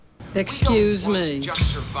Excuse me.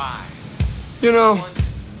 Just survive. You know,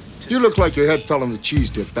 you look like your head fell on the cheese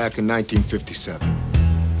dip back in 1957.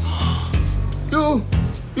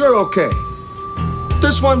 You're okay.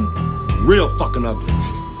 This one, real fucking ugly.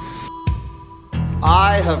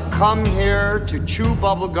 I have come here to chew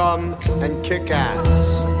bubblegum and kick ass.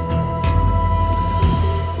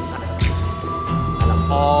 And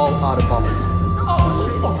I'm all out of bubblegum.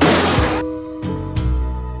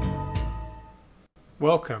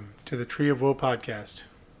 Welcome to the Tree of Woe podcast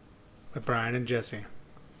with Brian and Jesse.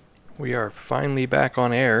 We are finally back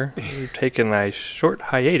on air. We've taken a short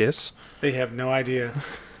hiatus. They have no idea.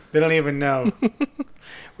 They don't even know.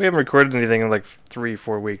 We haven't recorded anything in like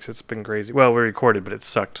 3-4 weeks. It's been crazy. Well, we recorded, but it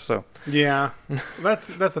sucked. So Yeah, that's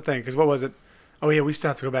the thing. Because what was it? Oh yeah, we still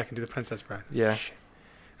have to go back and do the Princess Bride. yeah, Shit.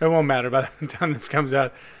 It won't matter by the time this comes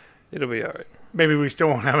out. it'll be all right. Maybe we still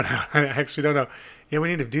won't have it out. I actually don't know. Yeah, we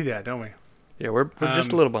need to do that, don't we? Yeah, we're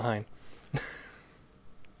just a little behind.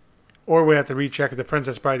 Or we have to recheck the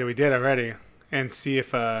Princess Bride that we did already and see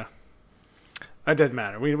if it doesn't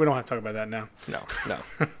matter. We don't have to talk about that now. No.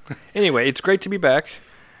 Anyway, it's great to be back.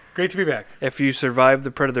 Great to be back. If you survived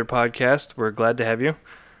the Predator podcast, we're glad to have you.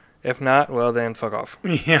 If not, well then, fuck off.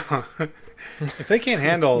 Yeah. If they can't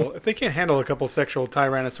handle a couple sexual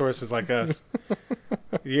tyrannosauruses like us,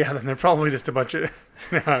 yeah, then they're probably just a bunch of.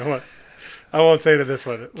 No, I won't say to this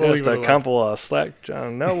one. We'll Just a couple of slack,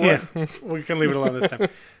 John. No, what? Yeah, we can leave it alone this time.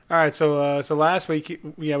 All right, so last week,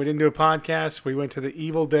 yeah, we didn't do a podcast. We went to the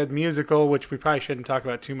Evil Dead musical, which we probably shouldn't talk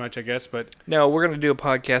about too much, I guess. But No, we're going to do a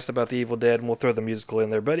podcast about the Evil Dead, and we'll throw the musical in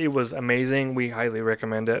there. But it was amazing. We highly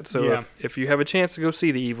recommend it. So Yeah. if you have a chance to go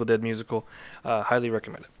see the Evil Dead musical, highly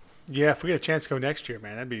recommend it. yeah, if we get a chance to go next year,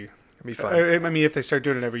 man, that'd be fun. I mean, if they start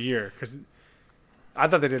doing it every year, because I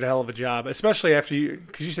thought they did a hell of a job, especially after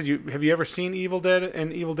because you said have you ever seen Evil Dead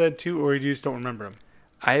and Evil Dead 2, or you just don't remember them?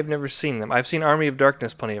 I have never seen them. I've seen Army of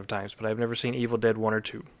Darkness plenty of times, but I've never seen Evil Dead 1 or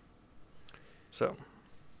 2. So,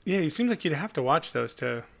 Yeah, it seems like you'd have to watch those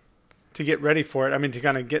to get ready for it. I mean, to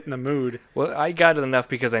kind of get in the mood. well, I got it enough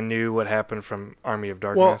because I knew what happened from Army of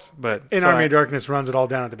Darkness. But In so Army of Darkness runs it all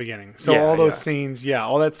down at the beginning. So Yeah, all those yeah. scenes,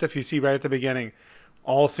 all that stuff you see right at the beginning,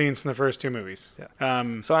 all scenes from the first two movies.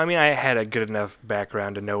 Yeah. So I mean, I had a good enough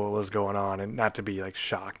background to know what was going on and not to be like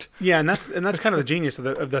shocked. Yeah, and that's kind of the genius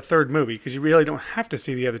of the third movie, because you really don't have to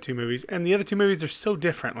see the other two movies, and the other two movies are so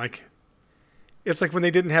different. Like, it's like when they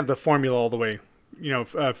didn't have the formula all the way,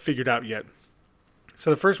 figured out yet. So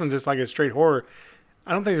the first one's just like a straight horror.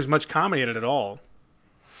 I don't think there's much comedy in it at all.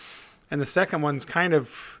 And the second one's kind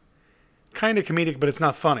of comedic, but it's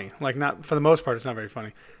not funny. Like, not for the most part, it's not very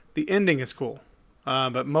funny. The ending is cool,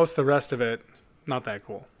 but most of the rest of it, not that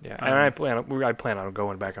cool. Yeah, and I plan on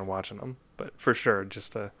going back and watching them, but for sure,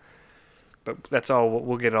 but that's all.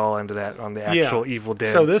 We'll get all into that on the actual Evil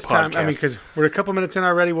Dead. So this time, podcast. I mean, because we're a couple minutes in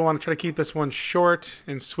already, we want to try to keep this one short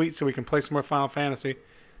and sweet so we can play some more Final Fantasy.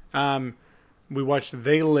 We watched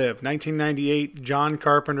They Live, 1998, John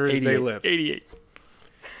Carpenter's They Live. 88.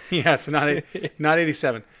 Yeah, so not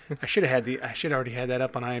 87. I should already had that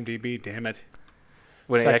up on IMDb. Damn it.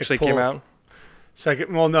 When So it I could actually came pull- out. So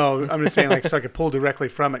no, I'm just saying, like, so I could pull directly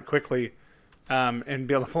from it quickly, and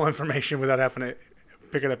be able to pull information without having to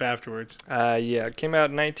pick it up afterwards. Yeah, it came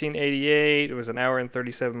out in 1988. It was an hour and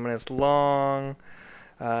 37 minutes long.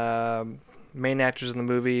 Main actors in the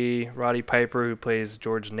movie: Roddy Piper, who plays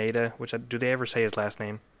George Nada. Do they ever say his last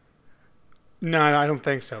name? No, I don't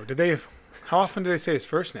think so. Did they? How often do they say his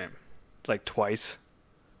first name? Like twice.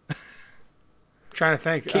 I'm trying to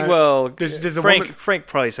think. Does a Frank woman- Frank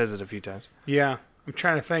probably says it a few times. Yeah, I'm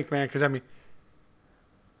trying to think, man, because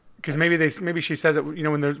maybe she says it,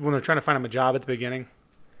 when they're trying to find him a job at the beginning.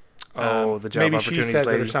 The job maybe opportunities she says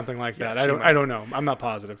lady. it or something like Yeah, that. she I don't know. I'm not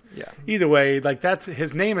positive. Yeah. Either way, like, that's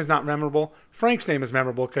his name is not memorable. Frank's name is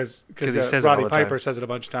memorable because he says it Roddy all the time. Piper says it a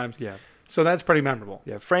bunch of times. Yeah. So that's pretty memorable.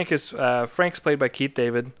 Yeah, Frank's played by Keith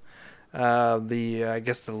David. I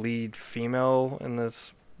guess the lead female in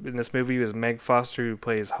this movie was Meg Foster, who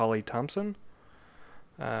plays Holly Thompson.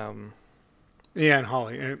 Yeah, and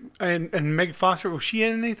Holly and Meg Foster, was she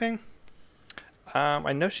in anything?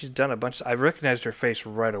 I know she's done a bunch. I recognized her face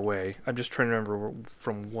right away. I'm just trying to remember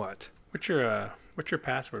from what. What's your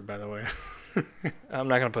password, by the way? I'm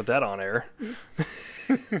not going to put that on air.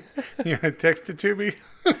 You want to text it to me?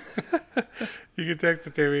 You can text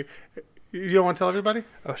it to me. You don't want to tell everybody?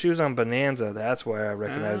 Oh, she was on Bonanza. That's where I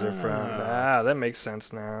recognize her from. That makes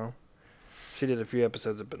sense now. She did a few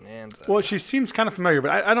episodes of Bonanza. Well, she seems kind of familiar,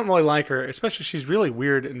 but I don't really like her. Especially, she's really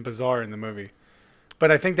weird and bizarre in the movie. But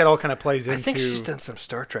I think that all kind of plays into... I think she's done some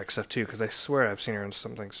Star Trek stuff, too, because I swear I've seen her in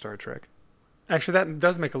something Star Trek. Actually, that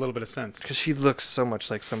does make a little bit of sense. Because she looks so much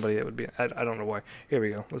like somebody that would be... I don't know why. Here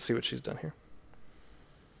we go. Let's see what she's done here.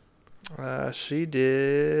 She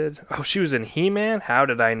did... Oh, she was in He-Man? How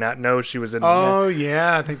did I not know she was in He-Man? Oh,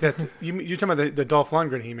 yeah. I think that's... You're talking about the Dolph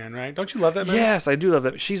Lundgren He-Man, right? Don't you love that movie? Yes, I do love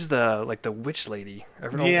that. She's the witch lady.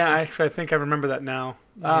 Yeah, actually, I think I remember that now.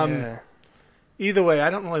 Yeah. Either way, I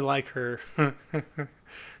don't really like her.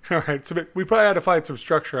 All right, so we probably had to find some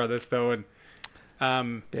structure on this, though, and...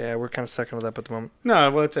 Yeah, we're kind of stuck into that at the moment.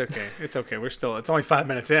 No, well, it's okay. It's okay. It's only 5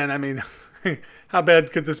 minutes in. I mean, how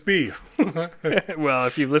bad could this be? Well,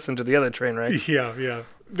 if you've listened to the other train wreck. Yeah.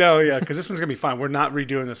 No, yeah, because this one's going to be fine. We're not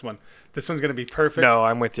redoing this one. This one's going to be perfect. No,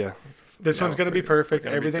 I'm with you. This one's going to be perfect.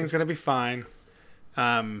 Everything's going to be fine.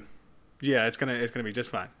 Yeah, it's going to be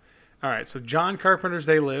just fine. All right, so John Carpenter's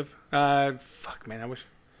They Live. Fuck, man,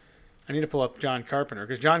 I need to pull up John Carpenter,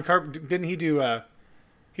 because John Carpenter, didn't he do...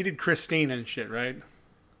 He did Christine and shit, right?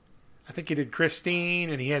 I think he did Christine,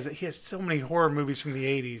 and he has so many horror movies from the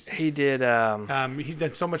 80s. He did... He's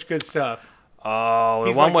done so much good stuff. Oh,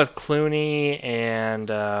 the one with Clooney and...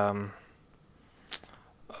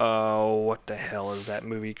 what the hell is that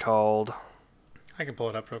movie called? I can pull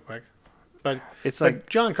it up real quick. But it's like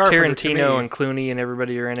John Carpenter, Tarantino and Clooney and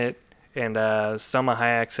everybody are in it, and Salma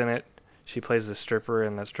Hayek's in it. She plays the stripper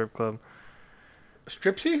in that strip club.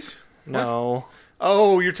 Striptease? No. What?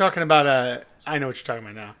 Oh, you're talking about I know what you're talking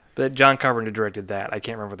about now. But John Carpenter directed that. I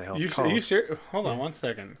can't remember what the hell it's called. Are you serious? Hold on 1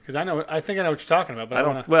 second, because I think I know what you're talking about.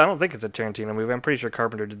 But I don't think it's a Tarantino movie. I'm pretty sure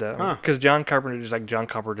Carpenter did that. Because John Carpenter is like John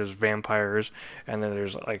Carpenter's vampires, and then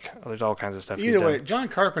there's all kinds of stuff. Either way, John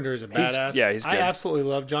Carpenter is a badass. He's good. I absolutely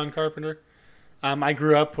love John Carpenter. I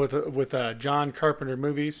grew up with John Carpenter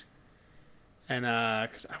movies, and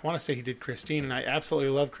because I want to say he did Christine, and I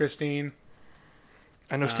absolutely love Christine.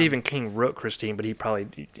 I know Stephen King wrote Christine, but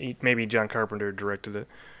maybe John Carpenter directed it.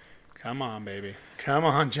 Come on, baby. Come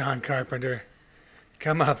on, John Carpenter.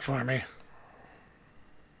 Come up for me.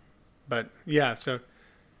 But yeah, so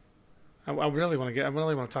I really want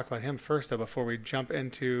to talk about him first, though, before we jump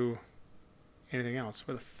into anything else.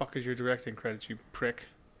 Where the fuck is your directing credits, you prick?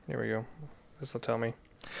 There we go. This will tell me.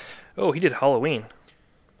 Oh, he did Halloween.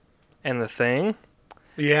 And The Thing.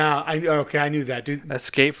 Yeah, I knew that, dude.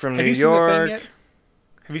 Escape from New York. Have you seen The Thing yet?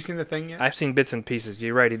 Have you seen The Thing yet? I've seen bits and pieces.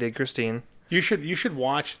 You're right. He did Christine. You should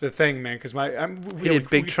watch The Thing, man. Because he did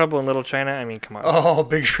Big Trouble in Little China. I mean, come on. Oh,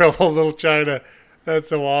 Big Trouble in Little China. That's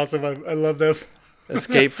so awesome. I love that.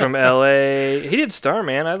 Escape from L.A. He did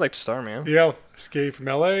Starman. I liked Starman. Yeah, Escape from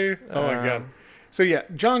L.A. Oh my god. So yeah,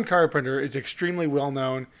 John Carpenter is extremely well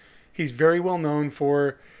known. He's very well known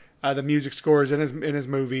for the music scores in his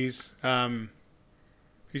movies.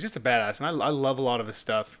 He's just a badass, and I love a lot of his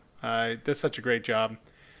stuff. He does such a great job.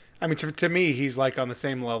 I mean, to me, he's like on the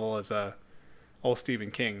same level as old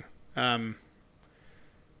Stephen King,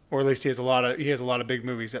 or at least he has a lot of big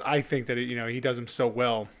movies that I think that he does them so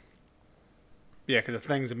well. Yeah, because The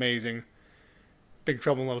Thing's amazing. Big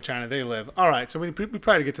Trouble in Little China, They Live. All right, so we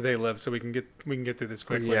probably get to They Live, so we can get through this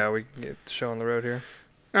quickly. Yeah, we can get the show on the road here.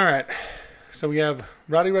 All right, so we have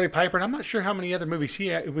Roddy Piper, and I'm not sure how many other movies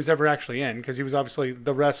he was ever actually in, because he was obviously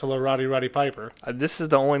the wrestler Roddy Piper. This is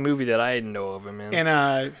the only movie that I know of him in.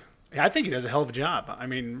 And I think he does a hell of a job. I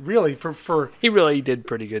mean, really, for he really did a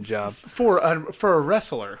pretty good job for a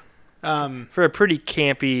wrestler. For a pretty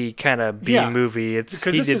campy kind of B movie,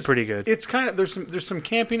 he did pretty good. It's kind of there's some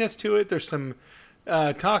campiness to it. There's some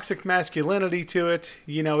toxic masculinity to it.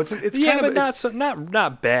 It's kind of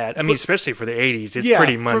not bad. I mean, especially for the '80s, it's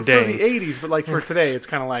pretty mundane. For the '80s, but like for today, it's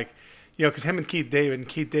kind of like because him and Keith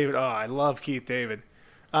David. Oh, I love Keith David.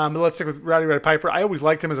 But let's stick with Roddy Piper. I always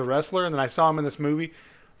liked him as a wrestler, and then I saw him in this movie.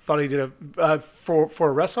 Thought he did for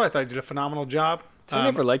a wrestler. I thought he did a phenomenal job. I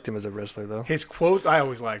never liked him as a wrestler, though. His quote, I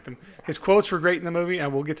always liked him. His quotes were great in the movie,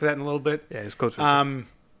 and we'll get to that in a little bit. Yeah, his quotes were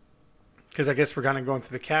because I guess we're kind of going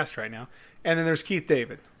through the cast right now. And then there's Keith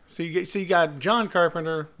David. So you got John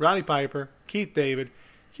Carpenter, Roddy Piper, Keith David.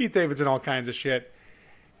 Keith David's in all kinds of shit.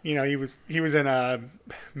 He was in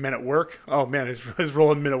Men at Work. Oh man, his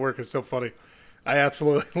role in Men at Work is so funny. I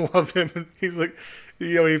absolutely love him. He's like,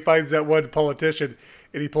 he finds that one politician.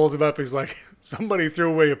 And he pulls him up. He's like, somebody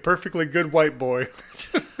threw away a perfectly good white boy.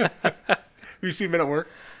 Have you seen Men at Work?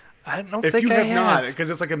 I don't think I have. If you have not, because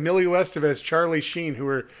it's like Emilio Estevez, Charlie Sheen, who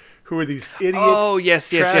are these idiots. Oh,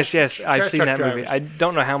 yes. I've seen that movie. I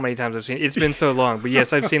don't know how many times I've seen it. It's been so long. But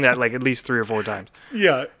yes, I've seen that like at least 3 or 4 times.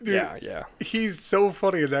 Yeah. Dude, yeah. He's so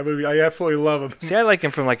funny in that movie. I absolutely love him. See, I like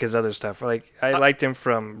him from like his other stuff. Like I liked him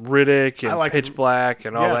from Riddick and Pitch Black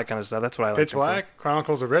and all that kind of stuff. That's what I like. Pitch Black,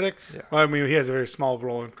 Chronicles of Riddick. Yeah. Well, I mean, he has a very small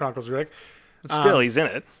role in Chronicles of Riddick. Still, he's in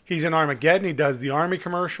it. He's in Armageddon. He does the Army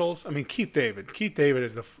commercials. I mean, Keith David. Keith David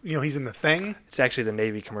is he's in The Thing. It's actually the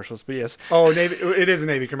Navy commercials, but yes. Oh, Navy. It is a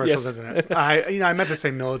Navy commercials, Yes. isn't it? I meant to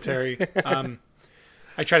say military.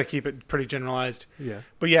 I try to keep it pretty generalized. Yeah.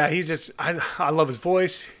 But yeah, he's just I love his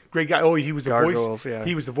voice. Great guy. Oh, he was the Gargoyles, voice. yeah.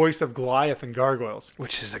 He was the voice of Goliath in Gargoyles.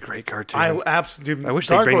 Which is a great cartoon. I absolutely. I wish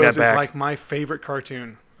they'd bring Gargoyles that back. is like my favorite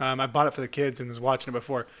cartoon. I bought it for the kids and was watching it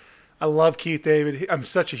before. I love Keith David. I'm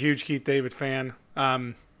such a huge Keith David fan.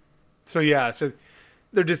 So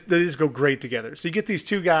they just go great together. So you get these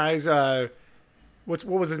two guys. What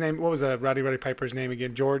was his name? What was Rowdy Piper's name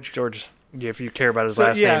again? George. George, if you care about his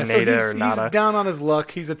last name, Nada or Nada. He's down on his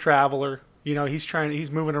luck. He's a traveler.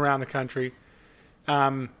 He's moving around the country,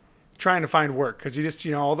 trying to find work because he just,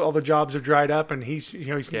 all the jobs have dried up and he's having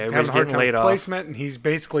a hard time with placement and he's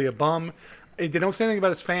basically a bum. They don't say anything about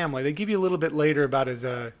his family. They give you a little bit later about his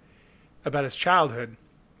childhood,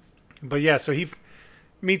 but yeah, so he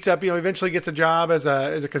meets up. Eventually gets a job as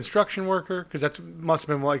a construction worker because that must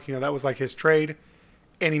have been like that was like his trade,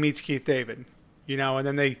 and he meets Keith David, and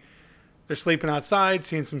then they're sleeping outside,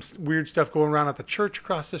 seeing some weird stuff going around at the church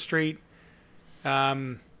across the street.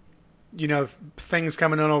 Things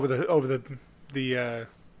coming on over the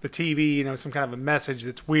TV. Some kind of a message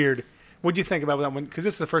that's weird. What do you think about that one? Because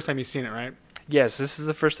this is the first time you've seen it, right? Yes, this is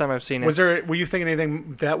the first time I've seen it. Were you thinking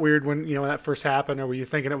anything that weird when that first happened, or were you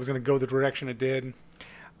thinking it was going to go the direction it did?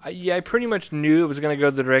 Yeah, I pretty much knew it was going to go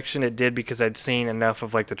the direction it did because I'd seen enough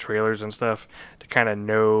of like the trailers and stuff to kind of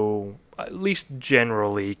know at least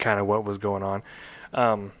generally kind of what was going on.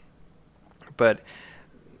 But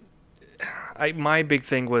my big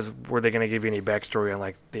thing was, were they going to give you any backstory on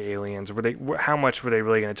like the aliens? How much were they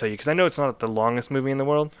really going to tell you? Because I know it's not the longest movie in the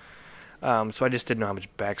world, so I just didn't know how much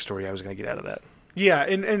backstory I was going to get out of that. Yeah,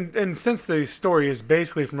 and since the story is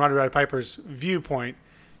basically from Roddy Piper's viewpoint,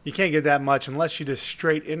 you can't get that much unless you just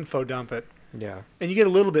straight info dump it. Yeah. And you get a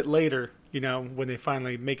little bit later, when they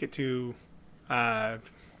finally make it to, I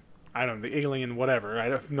don't know, the alien whatever. I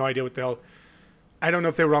have no idea what the hell. I don't know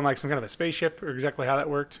if they were on like some kind of a spaceship or exactly how that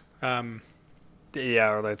worked. Yeah,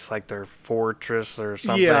 or it's like their fortress or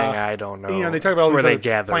something. Yeah. I don't know. They talk about all where these they other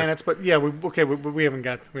gather planets, but yeah, we haven't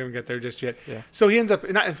got there just yet. Yeah. So he ends up.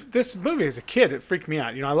 This movie as a kid, it freaked me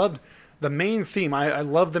out. I loved the main theme. I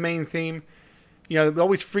love the main theme. It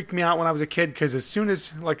always freaked me out when I was a kid because as soon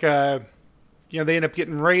as they end up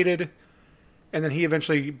getting raided, and then he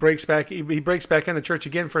eventually breaks back. He breaks back in the church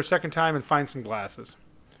again for a second time and finds some glasses,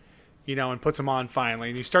 and puts them on finally.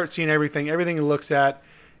 And you start seeing everything he looks at.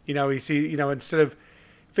 You see, instead of,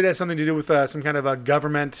 if it has something to do with some kind of a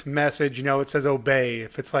government message, it says obey.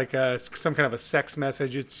 If it's like some kind of a sex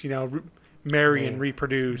message, it's, marry and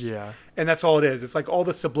reproduce. Yeah. And that's all it is. It's like all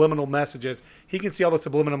the subliminal messages. He can see all the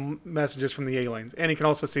subliminal messages from the aliens, and he can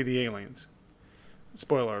also see the aliens.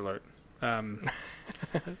 Spoiler alert.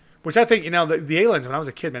 Which I think, the aliens, when I was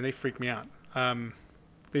a kid, man, they freaked me out.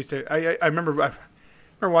 They used to, I remember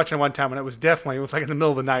watching it one time, and it was like in the middle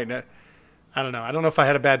of the night, and I don't know. I don't know if I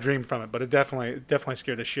had a bad dream from it, but it definitely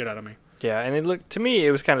scared the shit out of me. Yeah, and to me,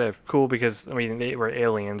 it was kind of cool because, they were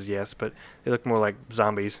aliens, yes, but they looked more like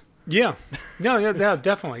zombies. Yeah. No, yeah,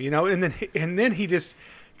 definitely. And then he just,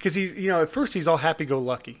 because he's, at first he's all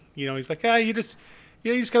happy-go-lucky. He's like, you just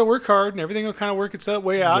got to work hard and everything will kind of work its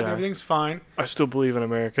way out and everything's fine. I still believe in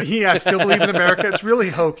America. Yeah, I still believe in America. It's really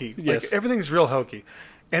hokey. Yes. Like, everything's real hokey.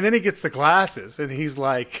 And then he gets the glasses and he's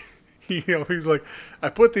like, he's like, I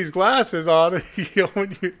put these glasses on.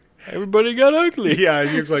 Everybody got ugly. Yeah,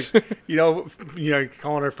 he was like,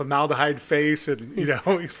 calling her formaldehyde face, and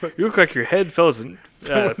he's like, You look like your head fell in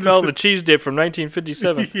the cheese dip from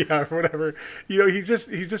 1957. Yeah, or whatever. He's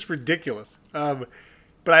just ridiculous. But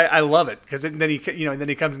I love it because then he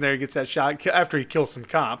comes in there and gets that shot after he kills some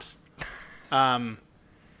cops.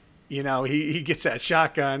 He gets that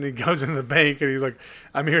shotgun and goes in the bank and he's like,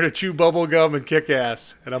 I'm here to chew bubble gum and kick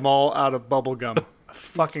ass, and I'm all out of bubble gum. I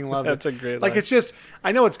fucking love it. That's a great Like, line. it's just,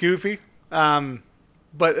 I know it's goofy, but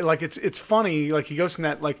like it's funny. Like, he goes from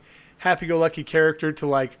that like happy-go-lucky character to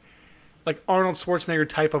like Arnold Schwarzenegger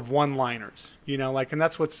type of one-liners, and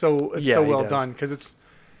that's what's so well done because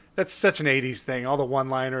that's such an 80s thing. All the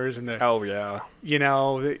one-liners and the Oh yeah.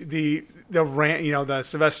 the rant, the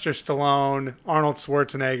Sylvester Stallone, Arnold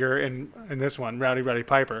Schwarzenegger, and this one, Rowdy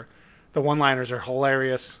Piper. The one-liners are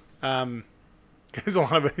hilarious. Because a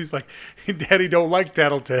lot of it, he's like, Daddy don't like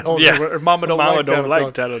tattletales, or Mama don't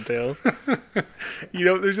like tattletales.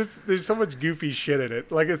 There's so much goofy shit in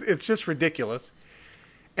it. Like, it's just ridiculous.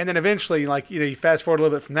 And then eventually, like, you fast forward a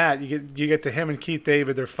little bit from that, you get to him and Keith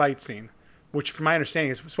David, their fight scene. which from my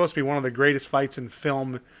understanding is supposed to be one of the greatest fights in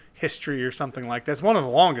film history or something like that. It's one of the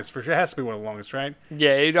longest, for sure. It has to be one of the longest, right?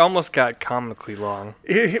 Yeah, it almost got comically long.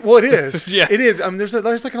 Well, it is. Yeah. It is.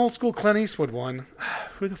 There's like an old school Clint Eastwood one.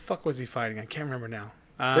 Who the fuck was he fighting? I can't remember now.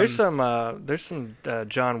 There's some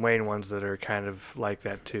John Wayne ones that are kind of like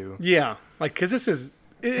that too. Yeah, like because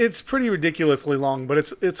it's pretty ridiculously long, but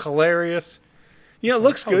it's hilarious. You know, it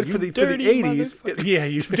looks good for the 80s. Yeah,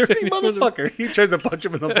 you dirty motherfucker. He tries to punch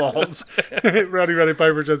him in the balls. Roddy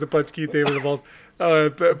Piper tries to punch Keith David in the balls. Oh,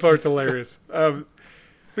 that part's hilarious. There's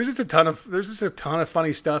just a ton of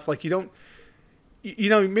funny stuff. Like maybe you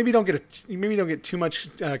don't get too much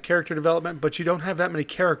character development, but you don't have that many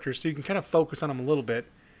characters, so you can kind of focus on them a little bit,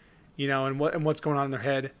 and what's going on in their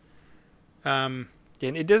head. And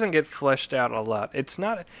it doesn't get fleshed out a lot. It's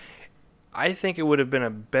not. I think it would have been a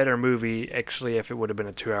better movie, actually, if it would have been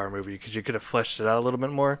a 2-hour movie, because you could have fleshed it out a little bit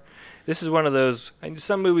more. This is one of those.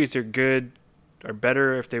 Some movies are good, or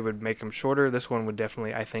better if they would make them shorter. This one would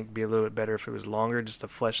definitely, I think, be a little bit better if it was longer, just to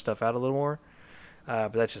flesh stuff out a little more.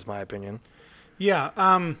 But that's just my opinion. Yeah.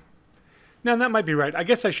 No, that might be right. I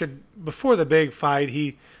guess I should, before the big fight,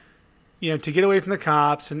 he, to get away from the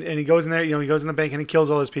cops, and he goes in there, he goes in the bank and he kills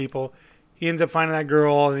all those people. He ends up finding that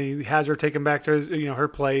girl, and he has her taken back to his, her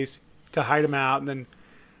place to hide him out, and then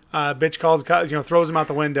bitch calls, throws him out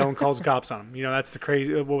the window and calls the cops on him. That's the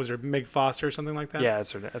crazy, what was her, Meg Foster or something like that? Yeah,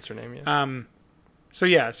 that's her name, yeah. So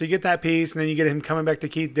you get that piece, and then you get him coming back to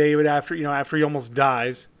Keith David after he almost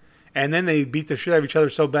dies. And then they beat the shit out of each other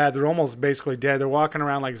so bad they're almost basically dead. They're walking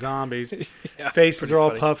around like zombies. Yeah, faces are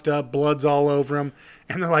all puffed up, blood's all over them,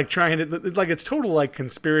 and they're like trying to it's total like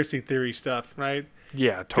conspiracy theory stuff, right?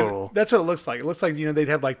 Yeah, total. That's what it looks like. It looks like they'd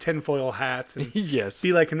have like tinfoil hats and yes,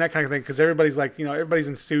 be like in that kind of thing because everybody's like everybody's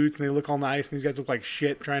in suits and they look all nice and these guys look like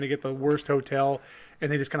shit trying to get the worst hotel and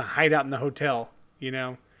they just kind of hide out in the hotel,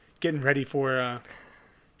 getting ready for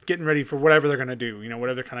whatever they're gonna do,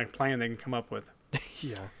 whatever kind of plan they can come up with.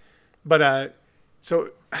 Yeah. But so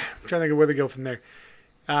I'm trying to think of where they go from there.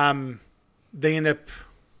 They end up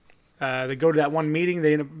they go to that one meeting.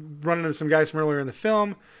 They end up running into some guys from earlier in the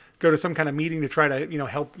film. Go to some kind of meeting to try to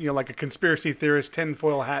help like a conspiracy theorist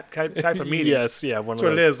tinfoil hat type of meeting. Yes, yeah, that's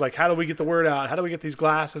what it is. Like, how do we get the word out? How do we get these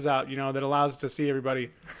glasses out? That allows us to see everybody.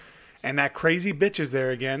 And that crazy bitch is there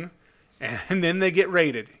again, and then they get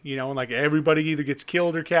raided. And like everybody either gets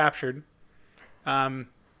killed or captured. And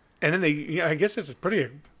then they, I guess it's a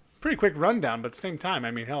pretty quick rundown, but at the same time,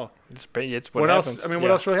 I mean, hell, it's what happens. Else? I mean,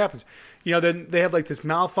 what else really happens? Then they have like this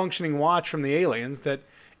malfunctioning watch from the aliens that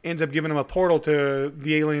ends up giving them a portal to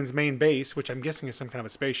the aliens' main base, which I'm guessing is some kind of a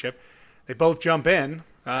spaceship. They both jump in.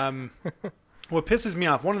 What pisses me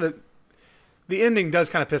off, the ending does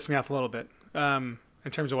kind of piss me off a little bit in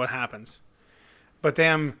terms of what happens. But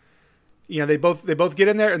they both get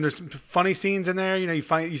in there, and there's some funny scenes in there.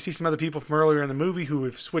 You see some other people from earlier in the movie who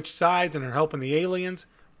have switched sides and are helping the aliens.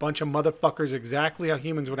 Bunch of motherfuckers, exactly how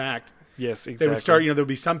humans would act. Yes, exactly. They would start. There would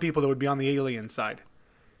be some people that would be on the alien side.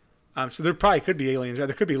 So there probably could be aliens. There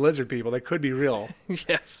could be lizard people. They could be real.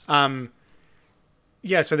 Yes.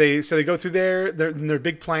 Yeah. So they go through there. Their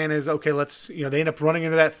big plan is okay. Let's. They end up running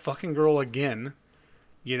into that fucking girl again.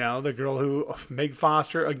 The girl who Meg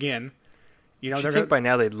Foster again. You think by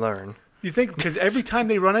now they'd learn. You think because every time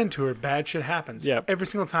they run into her, bad shit happens. Yeah. Every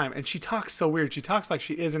single time, and she talks so weird. She talks like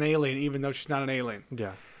she is an alien, even though she's not an alien.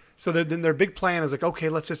 Yeah. So then their big plan is like, okay,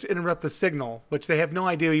 let's just interrupt the signal, which they have no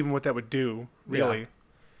idea even what that would do, really.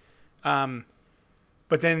 Yeah.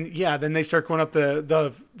 But then they start going up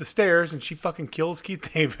the stairs, and she fucking kills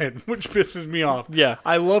Keith David, which pisses me off. Yeah.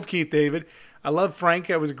 I love Keith David. I love Frank.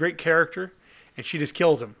 That was a great character, and she just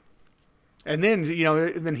kills him. And then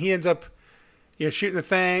then he ends up shooting the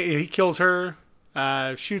thing. He kills her,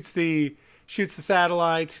 shoots the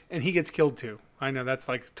satellite, and he gets killed too. I know that's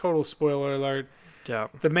like total spoiler alert. Yeah.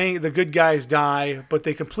 The good guys die, but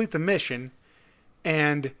they complete the mission,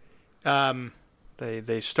 and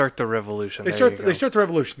They start the revolution. They start the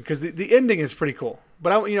revolution because the ending is pretty cool.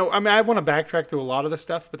 But I want to backtrack through a lot of the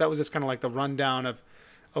stuff, but that was just kind of like the rundown of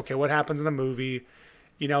okay, what happens in the movie.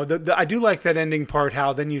 I do like that ending part.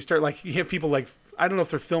 How then you start like you have people like I don't know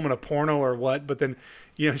if they're filming a porno or what, but then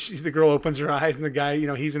the girl opens her eyes and the guy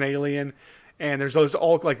he's an alien. And there's those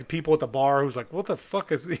all like people at the bar who's like, what the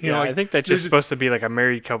fuck is I think that's just supposed to be like a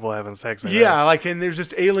married couple having sex. And there's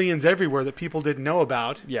just aliens everywhere that people didn't know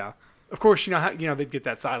about. Yeah. Of course, they'd get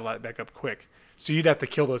that satellite back up quick, so you'd have to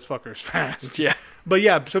kill those fuckers fast. Yeah,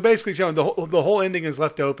 but so basically, the whole ending is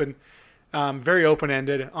left open, very open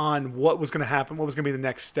ended on what was going to happen, what was going to be the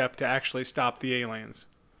next step to actually stop the aliens.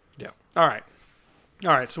 Yeah. All right.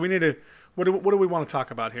 So we need to. What do we want to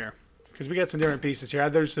talk about here? because we got some different pieces here.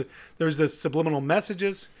 There's the subliminal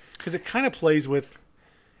messages, because it kind of plays with.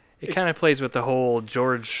 It kind of plays with the whole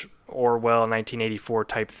George Orwell 1984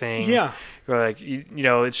 type thing. Yeah. Where like you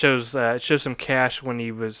know, it shows some Cash when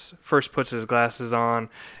he first puts his glasses on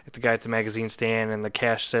at the guy at the magazine stand, and the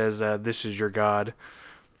Cash says, "This is your God."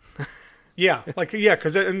 Yeah,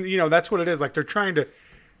 because that's what it is. Like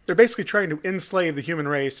they're basically trying to enslave the human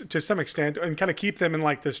race to some extent and kind of keep them in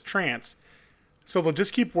like this trance. So they'll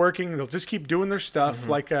just keep working. They'll just keep doing their stuff.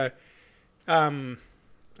 Like I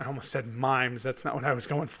almost said mimes. That's not what I was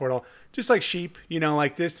going for at all. Just like sheep,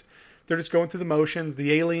 like this. They're just going through the motions.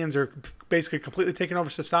 The aliens are basically completely taking over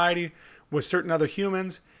society with certain other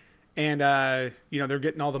humans. And, they're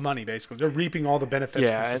getting all the money, basically. They're reaping all the benefits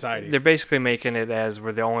from society. They're basically making it as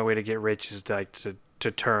where the only way to get rich is to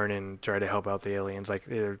turn and try to help out the aliens. Like,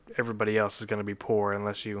 everybody else is going to be poor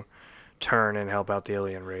unless you turn and help out the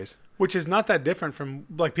alien race. Which is not that different from,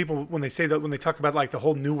 like, people when they say that, when they talk about, like, the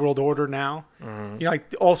whole New World Order now. Mm-hmm.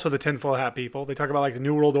 Like, also the tinfoil hat people. They talk about, like, the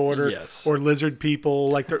New World Order or lizard people.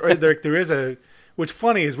 Like, there is a... What's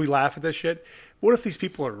funny is we laugh at this shit. What if these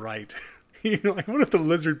people are right? Like, what if the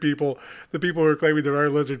lizard people, the people who are claiming there are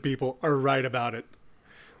lizard people, are right about it?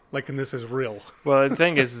 Like, and this is real. Well, the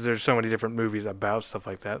thing is there's so many different movies about stuff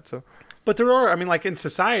like that. So, but there are, I mean, like in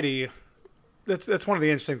society, that's one of the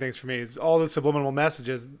interesting things for me is all the subliminal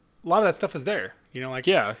messages. A lot of that stuff is there. Like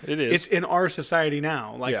yeah, it is. It's in our society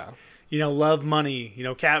now. Like, love money.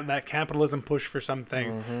 That capitalism push for some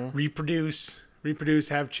things. Mm-hmm. Reproduce,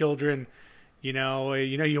 have children. You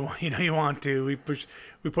want to. We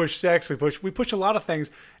push sex. We push a lot of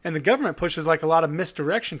things, and the government pushes like a lot of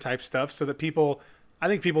misdirection type stuff, so that I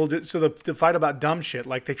think people to fight about dumb shit.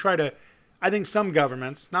 Like they try to. I think some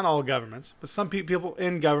governments, not all governments, but some people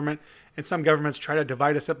in government and some governments try to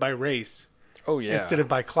divide us up by race. Oh yeah. Instead of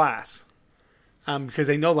by class, because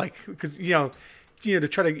they know, to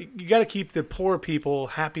try to, you got to keep the poor people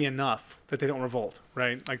happy enough that they don't revolt,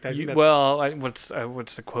 right? Like that. What's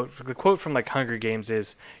the quote? The quote from like Hunger Games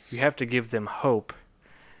is, "You have to give them hope,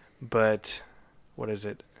 but what is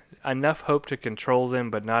it? Enough hope to control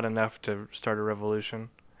them, but not enough to start a revolution."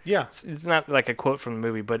 Yeah, it's not like a quote from the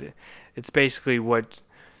movie, but it's basically what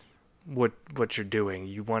you're doing.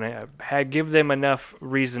 You want to give them enough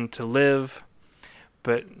reason to live,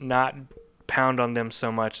 but not pound on them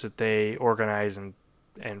so much that they organize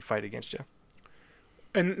and fight against you.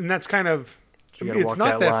 And that's kind of, it's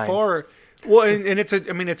not that far. Well, and it's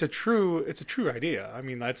a true idea. I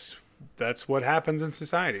mean, that's what happens in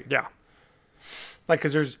society. Yeah. Like,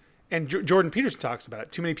 cause Jordan Peterson talks about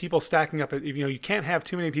it. Too many people stacking up at, you can't have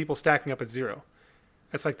too many people stacking up at zero.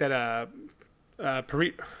 That's like that,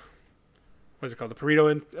 Pareto, what is it called? The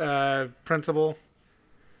Pareto principle.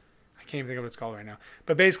 I can't even think of what it's called right now.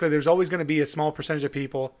 But basically, there's always going to be a small percentage of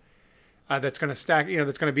people that's going to stack,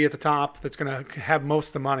 that's going to be at the top, that's going to have most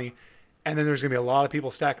of the money. And then there's going to be a lot of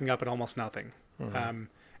people stacking up at almost nothing. Mm-hmm.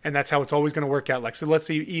 And that's how it's always going to work out. Like, so let's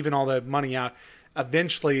see, even all the money out.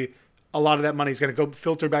 Eventually, a lot of that money is going to go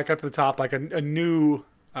filter back up to the top, like a new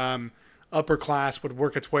upper class would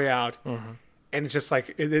work its way out. Mm-hmm. And it's just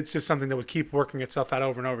like, it's just something that would keep working itself out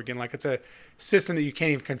over and over again. Like, it's a system that you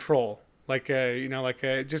can't even control. Like,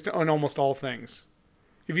 just on almost all things.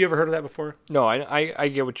 Have you ever heard of that before? No, I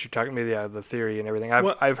get what you're talking about, the theory and everything.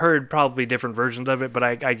 I've heard probably different versions of it, but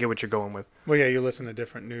I get what you're going with. Well, yeah, you listen to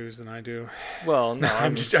different news than I do. Well, no,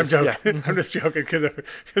 I'm joking. Yeah. I'm just joking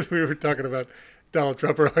because we were talking about Donald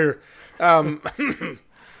Trump earlier.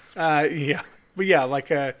 Yeah, but yeah, like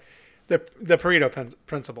the Pareto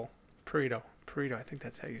principle. Pareto, I think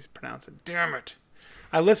that's how you pronounce it. Damn it!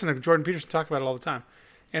 I listen to Jordan Peterson talk about it all the time.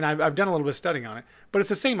 And I've done a little bit of studying on it. But it's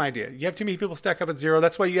the same idea. You have too many people stack up at zero.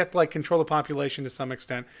 That's why you have to control the population to some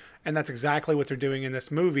extent. And that's exactly what they're doing in this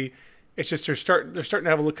movie. It's just they're starting to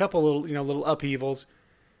have a couple little upheavals.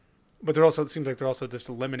 But it seems like they're also just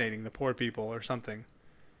eliminating the poor people or something.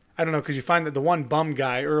 I don't know, because you find that the one bum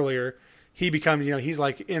guy earlier, he becomes, he's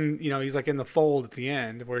like in the fold at the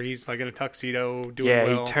end where he's like in a tuxedo doing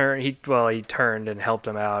well. Yeah, he turned and helped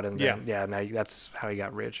him out, and then, now that's how he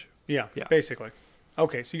got rich. Yeah, basically.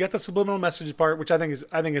 Okay, so you got the subliminal message part, which I think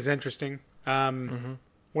is interesting.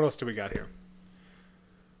 What else do we got here?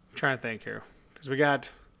 I'm trying to think here, because we got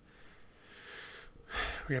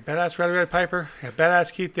badass Roddy Piper, we got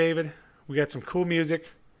badass Keith David, we got some cool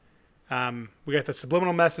music, we got the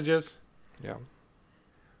subliminal messages. Yeah.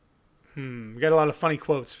 We got a lot of funny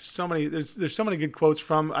quotes. There's so many good quotes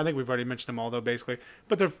from. I think we've already mentioned them all though, basically,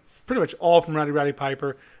 but they're pretty much all from Roddy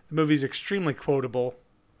Piper. The movie's extremely quotable.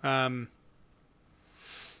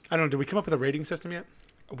 I don't know. Did we come up with a rating system yet?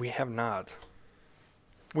 We have not.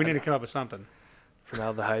 We need to come up with something.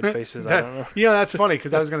 Formaldehyde faces. I don't know. That's funny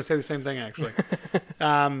because I was going to say the same thing actually.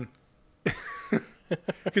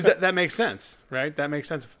 Because that makes sense, right? That makes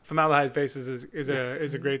sense. Formaldehyde faces is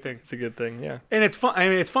a great thing. It's a good thing, yeah. And it's fun. I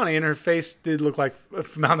mean, it's funny. And her face did look like a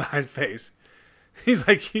formaldehyde face. He's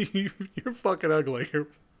like, you're fucking ugly, or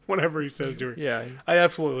whatever he says to her. Yeah. I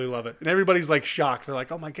absolutely love it. And everybody's like shocked. They're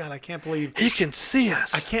like, oh my God, I can't believe He can see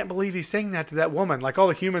us. I can't believe he's saying that to that woman. Like all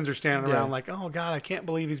the humans are standing Yeah. around like, oh God, I can't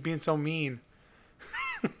believe he's being so mean.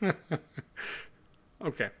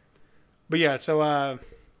 Okay. But yeah, so what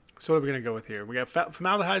are we going to go with here? We got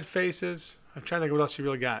formaldehyde faces. I'm trying to think of what else you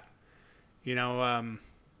really got.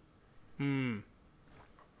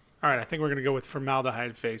 All right, I think we're going to go with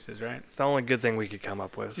formaldehyde faces, right? It's the only good thing we could come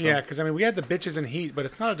up with. So. Yeah, because, I mean, we had the bitches in heat, but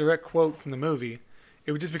it's not a direct quote from the movie.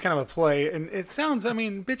 It would just be kind of a play. And it sounds, I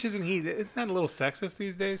mean, bitches in heat, isn't that a little sexist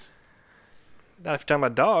these days? Not if you're talking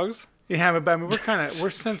about dogs. Yeah, but I mean,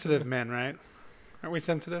 we're sensitive men, right? Aren't we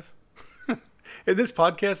sensitive? Is this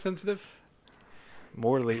podcast sensitive?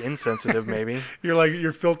 Morally insensitive, maybe. You're like,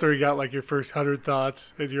 your filter, you got like your first 100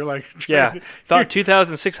 thoughts, and you're like, Yeah. Thought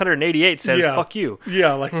 2,688 says, Yeah. fuck you.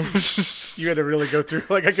 yeah, like you had to really go through.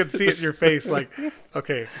 Like I could see it in your face. Like,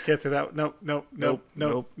 okay, I can't say that. Nope.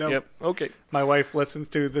 Yep. Okay. My wife listens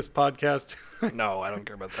to this podcast. No, I don't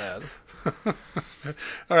care about that.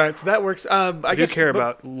 All right, so that works. I I guess do care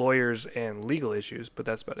about lawyers and legal issues, but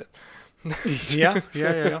that's about it. Yeah.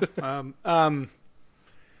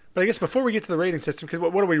 But I guess before we get to the rating system, because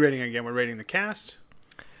what are we rating again? We're rating the cast,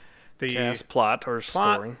 the Cast, plot, or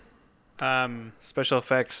plot, story. Special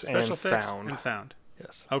effects special and effects sound. and sound.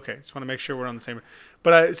 Yes. Okay, just want to make sure we're on the same.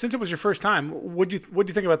 But since it was your first time, what do you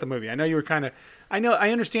think about the movie? I know you were kind of. I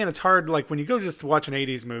understand it's hard. Like when you go just to watch an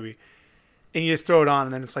 '80s movie, and you just throw it on,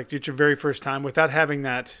 and then it's like it's your very first time without having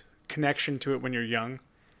that connection to it when you're young,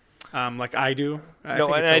 like I do. I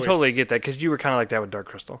I totally get that because you were kind of like that with Dark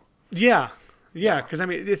Crystal. Yeah, because I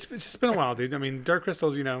mean it's just been a while, dude. I mean Dark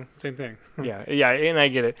Crystal's same thing. yeah, and I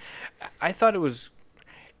get it. I thought it was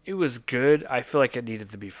good. I feel like it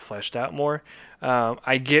needed to be fleshed out more.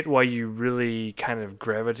 I get why you really kind of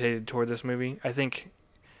gravitated toward this movie. I think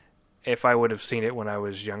if I would have seen it when I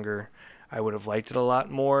was younger, I would have liked it a lot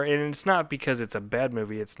more. And it's not because it's a bad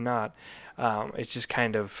movie. It's not. It's just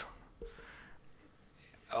kind of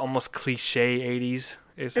almost cliche 80s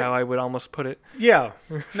is how I would almost put it. Yeah,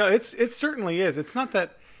 no, it certainly is. It's not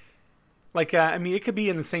that. Like, I mean, it could be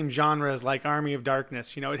in the same genre as, like, Army of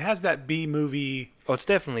Darkness. It has that B-movie, Oh, it's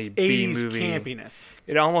definitely 80s B-movie. campiness.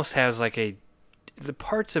 It almost has like the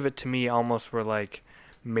parts of it to me almost were like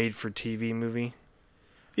made-for-TV movie.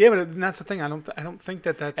 Yeah, but that's the thing. I don't think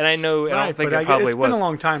that's And I know, right, I don't think but it probably it's was. been a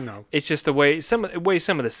long time, though. It's just the way some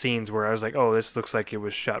of the scenes where I was like, oh, this looks like it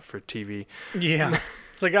was shot for TV. Yeah.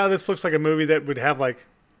 It's like, this looks like a movie that would have, like,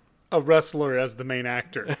 a wrestler as the main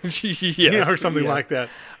actor. Yes, or something like that.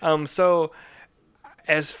 So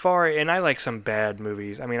as far, and I like some bad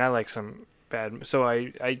movies. I mean, I like some bad, so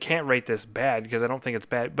I can't rate this bad because I don't think it's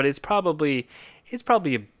bad, but it's probably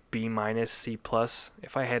a B minus, C plus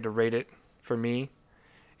if I had to rate it for me.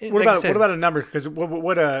 What about a number? Because what well,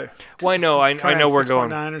 I know we're going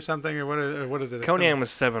 6.9 or something, or what is it? Conan was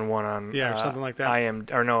 7.1 on or something like that.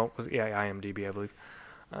 IMDb, I believe.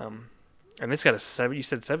 And this got a 7. You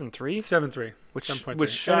said 7.3? 7.3, which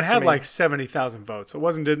 7.3. And it had like 70,000 votes.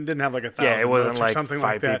 It didn't have like 1,000. Yeah, it wasn't votes like or something 5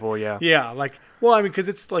 like that. people. Yeah. Yeah, like I mean, because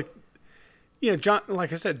it's like, John.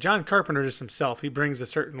 Like I said, John Carpenter just himself. He brings a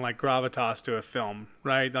certain like gravitas to a film,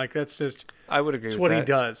 right? Like that's just. I would agree. That's with what that. he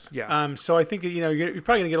does. Yeah. So I think you're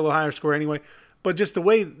probably gonna get a little higher score anyway. But just the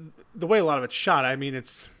way a lot of it's shot, I mean,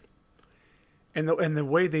 it's. And the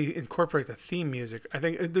way they incorporate the theme music, I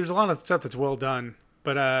think there's a lot of stuff that's well done.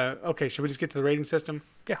 But okay, should we just get to the rating system?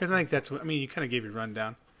 Yeah. Because I think that's what I mean. You kind of gave your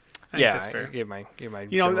rundown. I think Yeah, that's fair. I gave my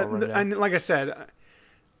general rundown. And like I said,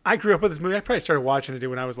 I grew up with this movie. I probably started watching it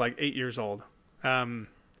when I was like 8 years old. And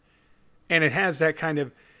it has that kind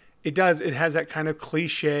of, it has that kind of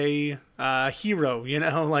cliche hero.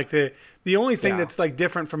 Like the only thing that's like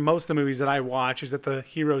different from most of the movies that I watch is that the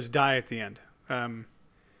heroes die at the end.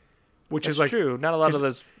 Which That's is like true. Not a lot of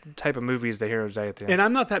those type of movies, the heroes die at the end. And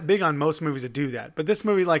I'm not that big on most movies that do that, but this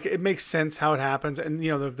movie, like, it makes sense how it happens, and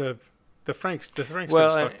the Franks stuff's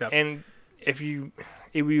fucked up. And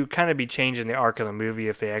it would kind of be changing the arc of the movie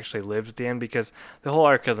if they actually lived at the end, because the whole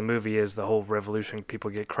arc of the movie is the whole revolution. People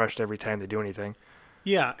get crushed every time they do anything.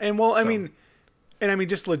 Yeah, and well, I mean,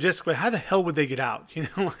 just logistically, how the hell would they get out?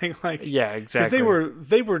 Like yeah, exactly. Because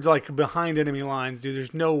they were like behind enemy lines, dude.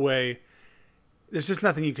 There's no way. There's just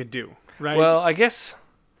nothing you could do, right? Well, I guess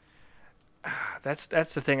That's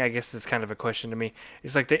the thing. I guess that's kind of a question to me.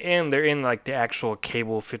 It's like they're in like the actual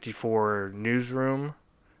Cable 54 newsroom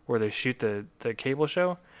where they shoot the cable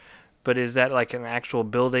show. But is that like an actual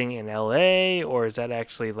building in L.A. or is that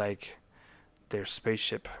actually like their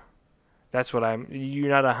spaceship? That's what you're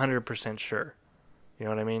not 100% sure. You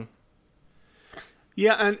know what I mean?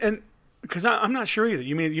 Yeah, and because I'm not sure either.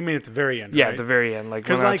 You mean at the very end? Yeah, right? at the very end, like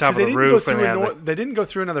because on top of the roof, and they didn't go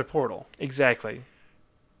through another portal. Exactly.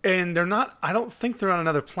 And they're not. I don't think they're on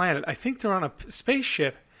another planet. I think they're on a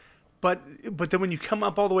spaceship. But then when you come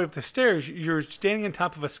up all the way up the stairs, you're standing on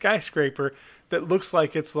top of a skyscraper that looks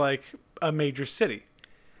like it's like a major city.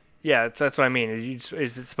 Yeah, that's what I mean.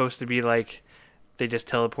 Is it supposed to be like they just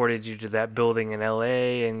teleported you to that building in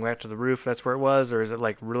L.A. and went to the roof? That's where it was, or is it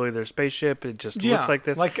like really their spaceship? It just looks like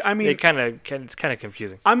this. Like I mean, it's kind of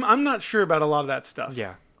confusing. I'm not sure about a lot of that stuff.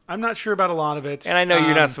 Yeah, I'm not sure about a lot of it. and I know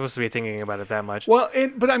you're not supposed to be thinking about it that much. Well,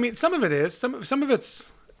 but I mean, some of it is. Some of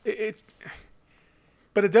it's it.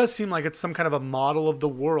 But it does seem like it's some kind of a model of the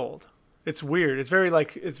world. It's weird. It's very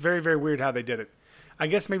very weird how they did it. I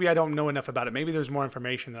guess maybe I don't know enough about it. Maybe there's more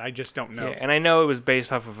information that I just don't know. Yeah, and I know it was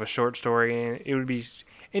based off of a short story, and it would be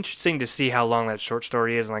interesting to see how long that short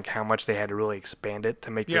story is and like how much they had to really expand it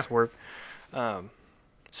to make this work. So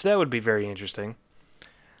that would be very interesting.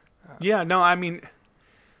 Yeah, no, I mean,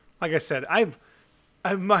 like I said,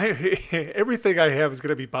 everything I have is going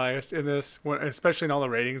to be biased in this, especially in all the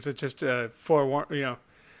ratings. It's just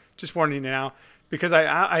just warning you now, because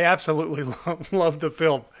I absolutely love the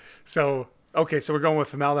film. So. Okay, so we're going with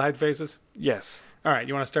Formaldehyde Faces? Yes. All right,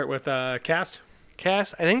 you want to start with cast?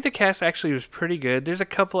 Cast? I think the cast actually was pretty good. There's a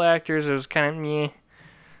couple actors that was kind of meh.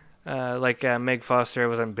 Like Meg Foster, I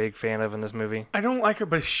wasn't a big fan of in this movie. I don't like her,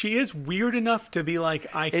 but she is weird enough to be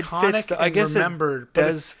like iconic it fits, and I guess remembered. It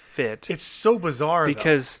does fit. It's so bizarre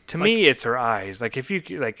because to me, it's her eyes. Like if you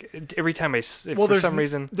like every time for some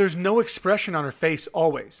reason there's no expression on her face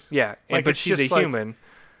always. Yeah, like, but she's a human.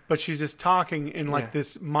 But she's just talking in like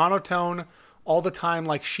this monotone all the time,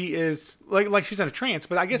 like she is like she's in a trance.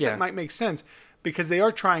 But I guess that might make sense because they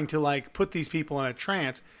are trying to like put these people in a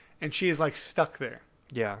trance, and she is like stuck there.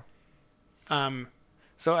 Yeah.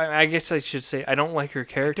 So I guess I should say I don't like her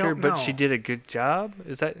character, but she did a good job.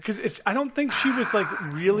 Is that because I don't think she was like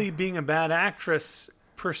really being a bad actress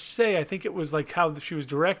per se. I think it was like how she was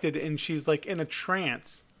directed, and she's like in a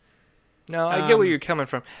trance. No, I get where you're coming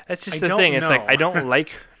from. That's just the thing. It's like I don't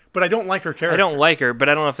like. But I don't like her character. I don't like her, but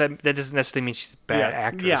I don't know if that doesn't necessarily mean she's a bad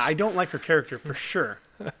actress. Yeah, I don't like her character for sure.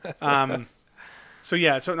 So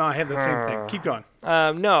no, I have the same thing. Keep going.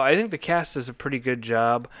 No, I think the cast does a pretty good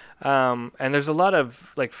job. And there's a lot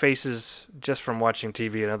of like faces just from watching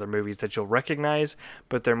TV and other movies that you'll recognize,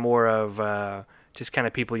 but they're more of just kind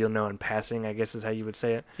of people you'll know in passing, I guess is how you would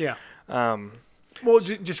say it. Yeah. Well,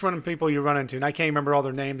 just random people you run into, and I can't remember all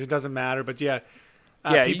their names. It doesn't matter, but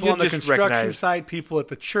people on the construction site, people at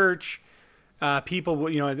the church, people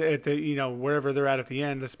at the wherever they're at the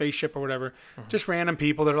end, the spaceship or whatever. Mm-hmm. Just random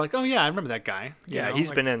people that are like, oh yeah, I remember that guy.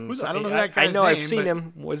 He's been in. I don't know that guy's I know name, I've seen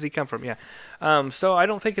him. Where does he come from? Yeah. So I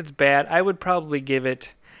don't think it's bad. I would probably give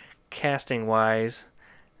it, casting wise.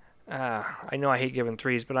 I know I hate giving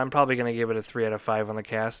threes, but I'm probably going to give it a 3 out of 5 on the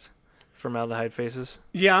cast. Formaldehyde Faces.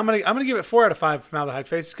 Yeah, I'm gonna give it 4 out of 5 Formaldehyde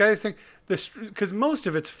Faces. I just think because most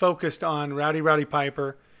of it's focused on Rowdy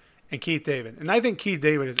Piper and Keith David, and I think Keith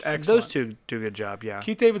David is excellent. Those two do a good job. Yeah,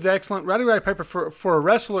 Keith David's excellent. Rowdy Piper for a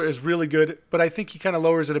wrestler is really good, but I think he kind of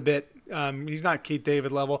lowers it a bit. He's not Keith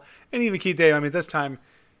David level, and even Keith David. I mean, this time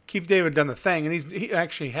Keith David had done the thing, and he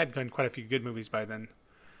actually had done quite a few good movies by then.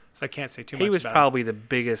 So I can't say too much about it. He was probably the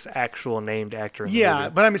biggest actual named actor in the movie. Yeah,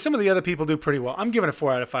 but I mean, some of the other people do pretty well. I'm giving it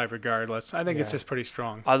 4 out of 5 regardless. I think it's just pretty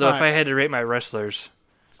strong. Although if I had to rate my wrestlers,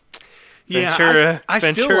 Ventura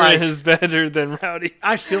is better than Rowdy.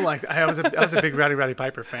 I still like. I was a big Rowdy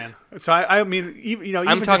Piper fan. So I mean, even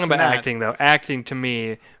I'm talking about acting though. Acting to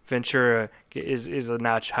me, Ventura is a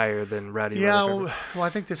notch higher than Rowdy. Yeah, well, I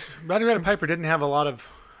think this Rowdy Piper didn't have a lot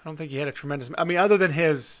of. I don't think he had a tremendous. I mean, other than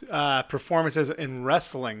his performances in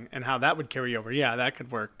wrestling and how that would carry over, yeah, that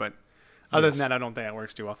could work. But other than that, I don't think that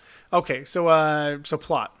works too well. Okay, so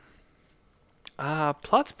plot.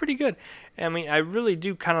 Plot's pretty good. I mean, I really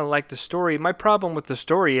do kind of like the story. My problem with the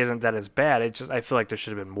story isn't that it's bad. It's just I feel like there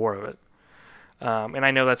should have been more of it. And I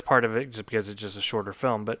know that's part of it just because it's just a shorter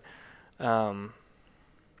film. But, I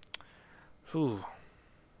don't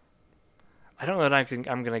know that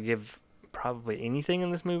I'm going to give probably anything in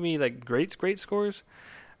this movie like great scores.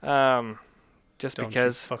 Just don't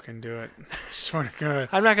because you fucking do it. Swear to God.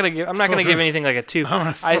 I'm not gonna give anything like a 2.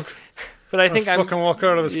 But I think I'm fucking walk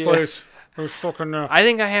out of this place. Who's fucking? I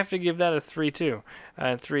think I have to give that a 3 too.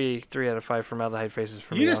 3 out of 5 formaldehyde faces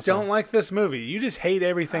for me. You just also. don't like this movie. You just hate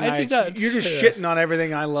everything. I did not You're just say shitting on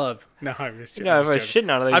everything I love. No, I'm just joking. If I was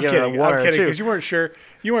shitting on it, I'd I'm give it a kidding. 1 I'm or kidding 2. because you weren't sure.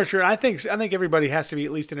 You weren't sure. I think everybody has to be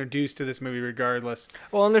at least introduced to this movie, regardless.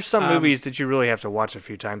 Well, and there's some movies that you really have to watch a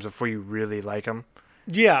few times before you really like them.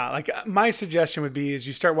 Yeah, like my suggestion would be is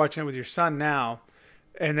you start watching it with your son now,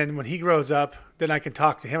 and then when he grows up, then I can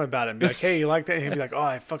talk to him about it and be like, "Hey, you like that?" And he'll be like, "Oh,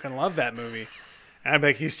 I fucking love that movie." And I'd be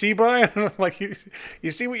like, "You see, Brian? Like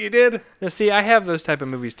you see what you did?" Now, see, I have those type of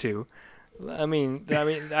movies too. I mean,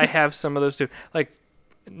 I have some of those too. Like,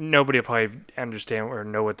 nobody will probably understand or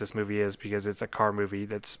know what this movie is because it's a car movie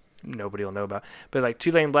that's nobody will know about. But like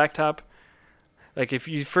Two Lane Blacktop, like if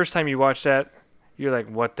you first time you watch that, you're like,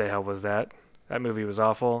 "What the hell was that?" That movie was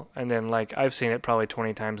awful. And then like I've seen it probably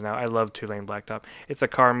 20 times now. I love Two Lane Blacktop. It's a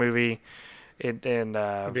car movie.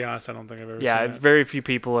 To be honest, I don't think I've ever seen it. Very few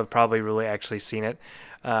people have probably really actually seen it.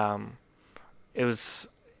 It was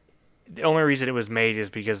the only reason it was made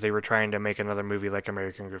is because they were trying to make another movie like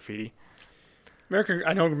American Graffiti.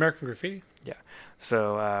 I know American Graffiti. Yeah.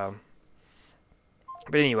 So,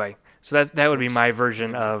 but anyway, so that would be my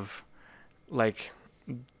version of like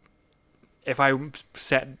if I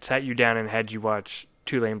sat you down and had you watch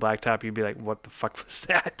Two Lane Blacktop, you'd be like, "What the fuck was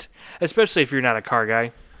that?" Especially if you're not a car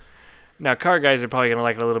guy. Now, car guys are probably going to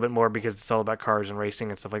like it a little bit more because it's all about cars and racing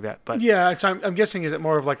and stuff like that. But yeah, so I'm guessing, is it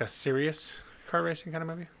more of like a serious car racing kind of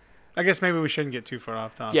movie? I guess maybe we shouldn't get too far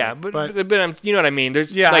off topic. Yeah, but you know what I mean.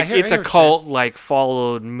 There's it's a cult like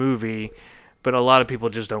followed movie, but a lot of people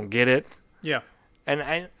just don't get it. Yeah,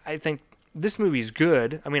 and I think this movie's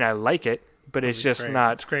good. I mean, I like it, but it's just great.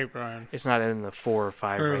 not. It's great, Brian. It's not in the 4 or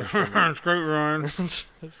 5 range. For me. It's great, Brian.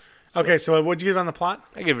 Okay, so what'd you give on the plot?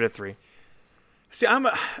 I give it a 3. See, I'm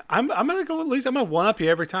gonna go at least. I'm gonna one up you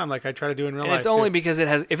every time, like I try to do in real life. It's only because it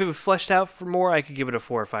has. If it was fleshed out for more, I could give it a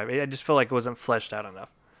 4 or 5. I just feel like it wasn't fleshed out enough.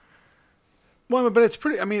 Well, but it's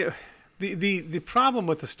pretty. I mean, the problem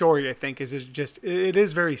with the story, I think, is it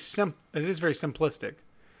is very simplistic.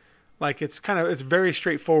 Like it's very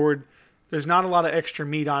straightforward. There's not a lot of extra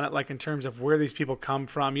meat on it, like in terms of where these people come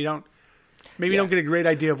from. You don't get a great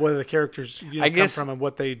idea of where the characters come from and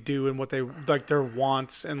what they do and what they like their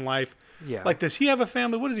wants in life. Yeah. Like, does he have a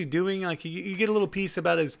family? What is he doing? Like, you get a little piece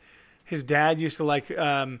about his dad used to like,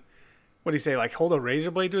 what do you say? Like, hold a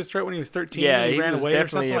razor blade to his throat when he was 13. Yeah, and he ran away or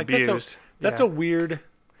something. Abused. Like, that's a weird.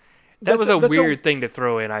 That was a weird thing to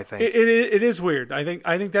throw in. I think it is weird. I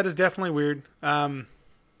think that is definitely weird.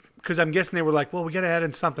 Because I'm guessing they were like, well, we got to add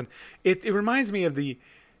in something. It reminds me of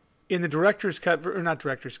in the director's cut, or not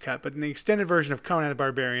director's cut, but in the extended version of Conan the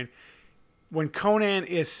Barbarian, when Conan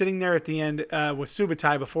is sitting there at the end with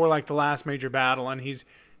Subutai before like the last major battle, and he's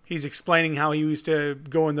explaining how he used to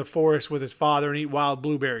go in the forest with his father and eat wild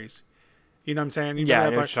blueberries. You know what I'm saying? I know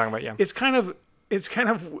what you're talking about. Yeah, it's kind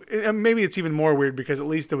of maybe it's even more weird because at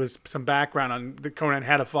least there was some background on that Conan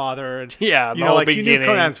had a father, and yeah, you knew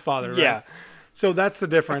Conan's father, right? Yeah. So that's the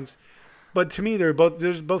difference. But to me, they're both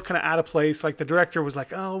kind of out of place. Like the director was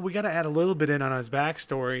like, "Oh, we got to add a little bit in on his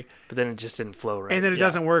backstory," but then it just didn't flow right, and then it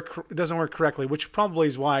doesn't work. It doesn't work correctly, which probably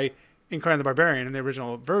is why in Conan the Barbarian, in the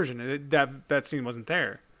original version, that scene wasn't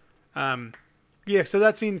there. So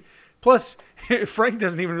that scene. Plus, Frank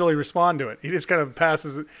doesn't even really respond to it. He just kind of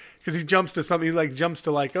passes it because he jumps to something. He like jumps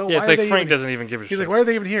to like, "Oh, yeah." It's like Frank doesn't even give a shit. He's like, "Why are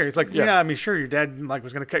they even here?" It's like, "Yeah, I mean, sure, your dad like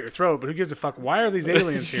was going to cut your throat, but who gives a fuck? Why are these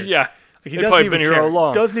aliens here?" Yeah. Like, he They've doesn't probably even been here care. all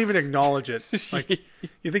along. Doesn't even acknowledge it. Like,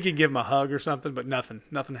 you think he'd give him a hug or something, but nothing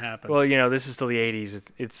happens. Well, this is still the '80s.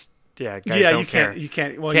 It's guys yeah, don't you care. can't. You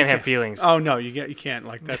can't. Well, can't you have feelings. Oh no, you can't.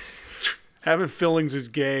 Like that's having feelings is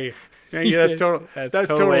gay. Yeah, that's total. That's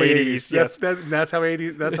totally 80s. Yes. That's how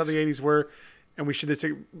 80s. That's how the 80s were, and we should just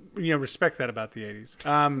respect that about the 80s.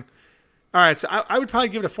 All right, so I would probably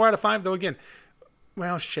give it a 4 out of 5. Though again,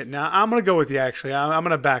 well, shit. Now I'm gonna go with you. Actually, I'm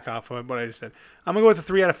gonna back off of what I just said. I'm gonna go with a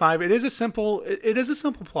 3 out of 5. It is a simple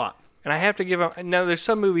plot. And I have to give them. Now, there's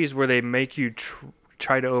some movies where they make you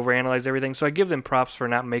try to overanalyze everything. So I give them props for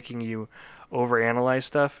not making you overanalyze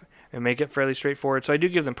stuff and make it fairly straightforward. So I do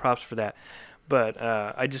give them props for that. But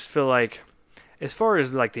I just feel like, as far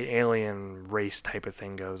as like the alien race type of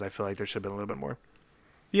thing goes, I feel like there should have been a little bit more.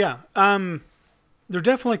 Yeah. There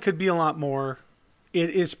definitely could be a lot more.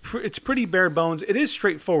 It's pretty bare bones. It is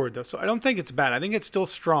straightforward though, so I don't think it's bad. I think it's still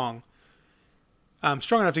strong.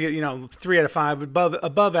 Strong enough to get 3 out of 5,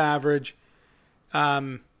 above average.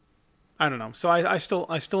 I don't know. So I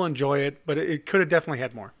still enjoy it, but it could have definitely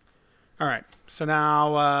had more. All right. So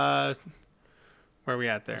now where are we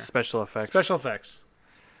at there? Special effects. Special effects.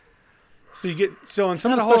 So you get in some of the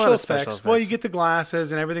not a whole special lot of effects. special Well, you effects. get the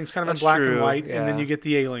glasses and everything's kind of That's in black true, and white, and then yeah. you get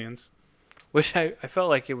the aliens. Which I felt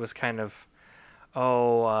like it was kind of,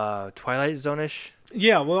 Twilight Zone-ish.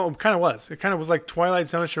 Yeah, well, it kind of was. It kind of was like Twilight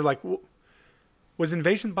Zone-ish, or like, was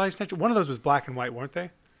Invasion of the Body Snatcher? One of those was black and white, weren't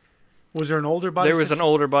they? Was there an older Body There was Snatcher? an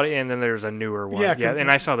older body, and then there's a newer one. Yeah,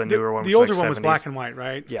 and I saw the newer one. The older one was black and white,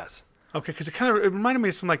 right? Yes. Okay, because it reminded me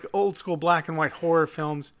of some like old school black and white horror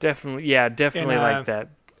films. Definitely, definitely And, like that.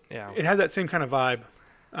 Yeah. It had that same kind of vibe.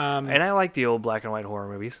 And I like the old black and white horror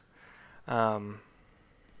movies.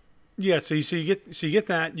 Yeah, so you get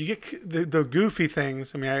that, you get the goofy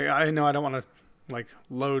things. I mean, I know I don't want to like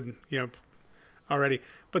load already,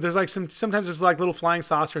 but there's like sometimes there's like little flying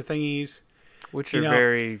saucer thingies, which are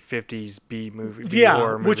very 50s B movie.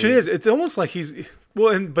 Yeah, which it is. It's almost like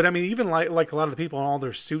but I mean, even like a lot of the people in all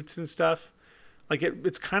their suits and stuff, like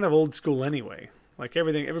it's kind of old school anyway. Like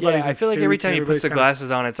everybody's. Yeah, I feel like every time he puts the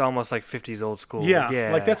glasses on, it's almost like 50s old school.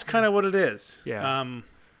 Yeah, like that's kind of what it is. Yeah.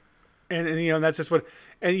 And that's just what,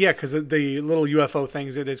 and yeah, because the little UFO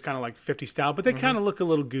things, it is kind of like 50 style, but they kind of look a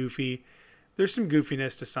little goofy. There's some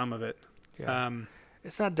goofiness to some of it. Yeah.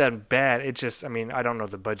 It's not that bad. It's just, I mean, I don't know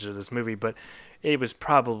the budget of this movie, but it was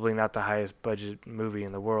probably not the highest budget movie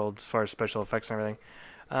in the world as far as special effects and everything.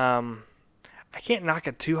 I can't knock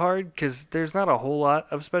it too hard because there's not a whole lot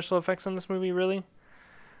of special effects in this movie, really.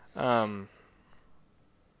 I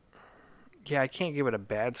can't give it a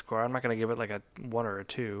bad score. I'm not going to give it like a 1 or a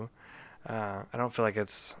 2. I don't feel like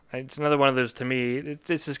it's another one of those to me.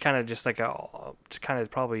 This is kind of just like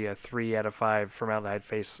probably a 3 out of 5 Formaldehyde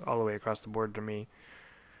Face all the way across the board to me.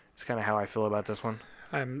 It's kind of how I feel about this one.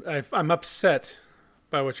 I'm upset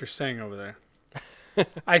by what you're saying over there.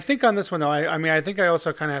 I think on this one though, I think I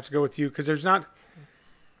also kind of have to go with you because there's not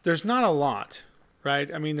a lot,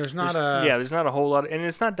 right? I mean, there's not a whole lot, and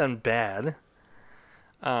it's not done bad.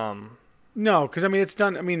 No, because I mean it's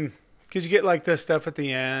done. I mean. Because you get like this stuff at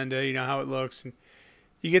the end, how it looks, and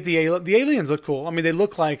you get the aliens look cool. I mean, they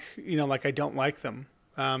look like like I don't like them.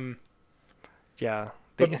 Yeah,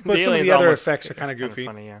 but some of the other effects are kind of goofy.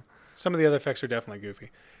 Funny, yeah. Some of the other effects are definitely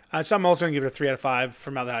goofy. So I'm also gonna give it a 3 out of 5 for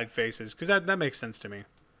Formaldehyde Faces because that makes sense to me.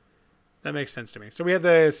 That makes sense to me. So we have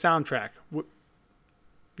the soundtrack.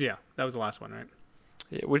 Yeah, that was the last one, right?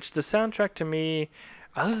 Yeah, which the soundtrack to me,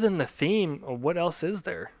 other than the theme, what else is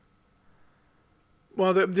there?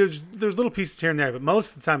 Well, there's little pieces here and there, but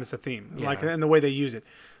most of the time it's a theme, like and the way they use it.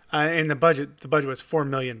 And the budget was $4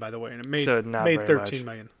 million, by the way, and it made $13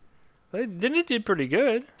 million. Then it did pretty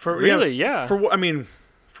good. Yeah. For what?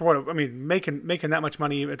 Making that much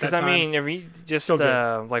money at that time. Because I mean, if you just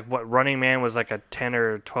like what Running Man was like a $10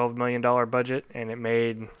 or $12 million budget, and it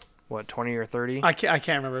made what 20 or 30. I can't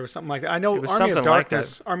remember. It was something like that. I know it was Army of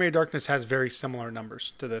Darkness. Like Army of Darkness has very similar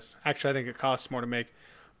numbers to this. Actually, I think it costs more to make.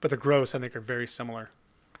 But the gross, I think, are very similar.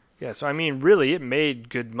 Yeah, so I mean, really, it made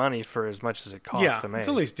good money for as much as it cost to make. Yeah, it's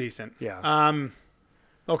at least decent. Yeah.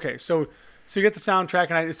 Okay, so you get the soundtrack,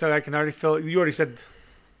 and I can already feel. You already said,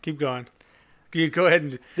 keep going. You go ahead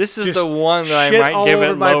and. This is the one that I might give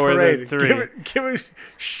it lower than 3. Give it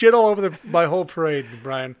shit all over my whole parade,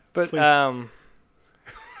 Brian. But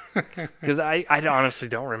because I honestly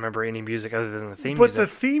don't remember any music other than the theme music. But the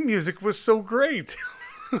theme music was so great.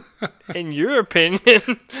 In your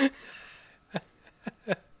opinion.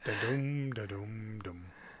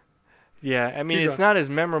 Yeah, I mean, it's not as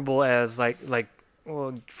memorable as like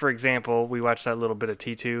well, for example, we watched that little bit of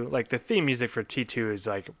T2. Like the theme music for T2 is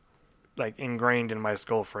like ingrained in my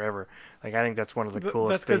skull forever. Like I think that's one of the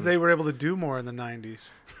coolest. That's because they were able to do more in the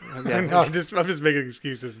 90s. Yeah. No, I'm just making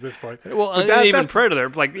excuses at this point. Well, and even Predator,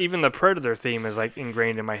 like even the Predator theme is like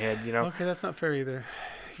ingrained in my head. Okay, that's not fair either.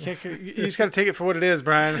 You just got to take it for what it is,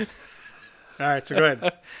 Brian. All right, so go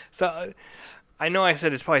ahead. So I know I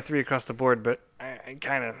said it's probably 3 across the board, but I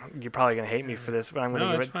kind of you're probably gonna hate me for this, but I'm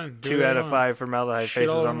gonna give it 2 out of 5 Formaldehyde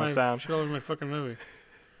Faces on the sound. Shit all over my fucking movie.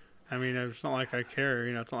 I mean, it's not like I care.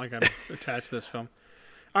 It's not like I'm attached to this film.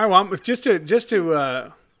 All right, well, just to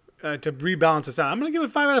rebalance this out, I'm gonna give it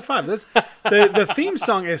 5 out of 5. The theme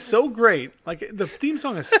song is so great. Like the theme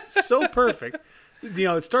song is so perfect.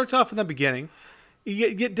 It starts off in the beginning.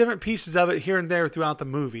 You get different pieces of it here and there throughout the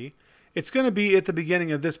movie. It's going to be at the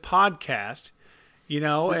beginning of this podcast,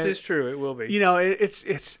 This is true. It will be.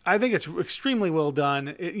 It's. I think it's extremely well done.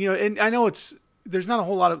 And I know there's not a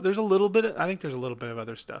whole lot of. There's a little bit. I think there's a little bit of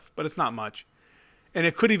other stuff, but it's not much. And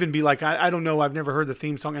it could even be like I don't know. I've never heard the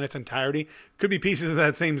theme song in its entirety. Could be pieces of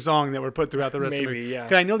that same song that were put throughout the rest of the movie. Yeah.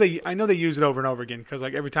 Because I know they use it over and over again. Because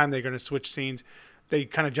like every time they're going to switch scenes, they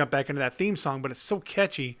kind of jump back into that theme song. But it's so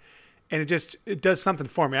catchy. And it does something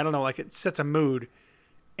for me. I don't know, like it sets a mood,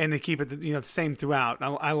 and they keep it the same throughout.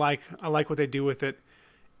 I like what they do with it,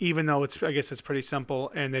 even though I guess it's pretty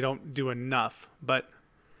simple and they don't do enough. But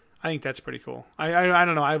I think that's pretty cool. I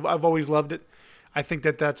don't know. I've always loved it. I think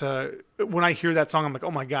that's when I hear that song, I'm like,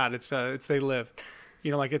 oh my god, it's They Live.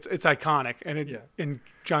 You know, like it's iconic, and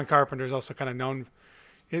John Carpenter is also kind of known.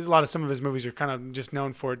 Some of his movies are kind of just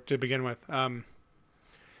known for it to begin with.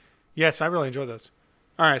 Yes, I really enjoy those.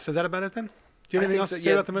 All right, so is that about it then? Do you have anything else to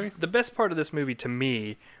say about the movie? The best part of this movie to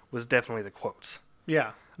me was definitely the quotes.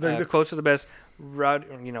 Yeah, the quotes are the best.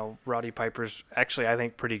 Roddy Piper's actually, I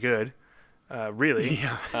think, pretty good. Really,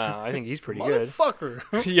 yeah. I think he's pretty good.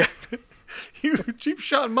 Motherfucker. Yeah. You cheap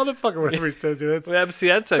shot motherfucker, whatever he says. Dude.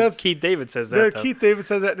 That's Keith David says that. Keith David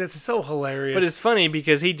says that, and it's so hilarious. But it's funny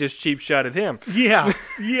because he just cheap shotted him. Yeah,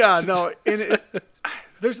 no. And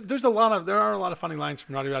there are a lot of funny lines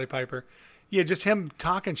from Roddy Piper. Yeah, just him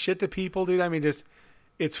talking shit to people, dude. I mean,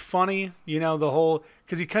 it's funny, the whole,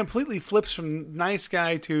 because he completely flips from nice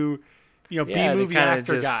guy to, B-movie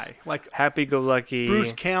actor guy, like happy-go-lucky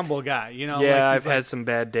Bruce Campbell guy. Yeah, like I've had some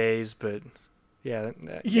bad days, but yeah.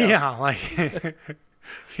 Like.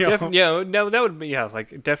 That would be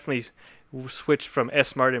definitely switch from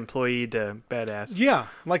smart employee to badass. Yeah,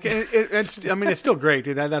 like it's still great,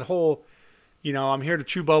 dude. That whole, I'm here to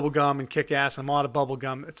chew bubble gum and kick ass. I'm out of bubble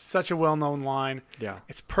gum. It's such a well-known line. Yeah,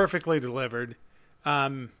 it's perfectly delivered.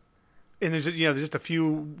 And there's just a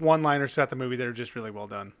few one-liners throughout the movie that are just really well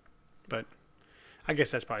done. But I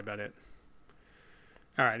guess that's probably about it.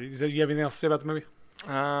 All right, do you have anything else to say about the movie?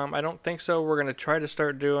 I don't think so. We're going to try to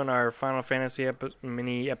start doing our Final Fantasy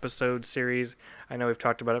mini episode series. I know we've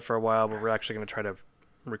talked about it for a while, but we're actually going to try to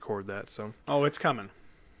record that. So. Oh, it's coming.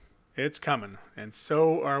 It's coming. And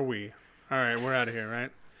so are we. All right, we're out of here,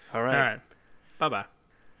 right? All right. Bye-bye.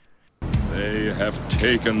 They have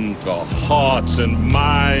taken the hearts and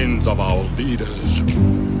minds of our leaders.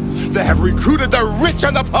 They have recruited the rich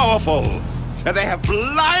and the powerful. And they have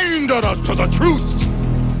blinded us to the truth.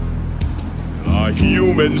 Our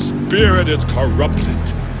human spirit is corrupted.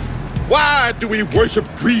 Why do we worship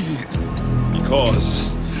greed? Because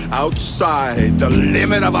outside the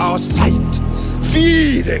limit of our sight,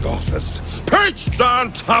 feeding off us, perched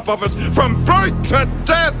on top of us from birth to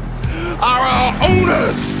death, are our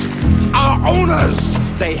owners. Our owners.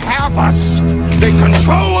 They have us. They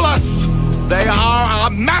control us. They are our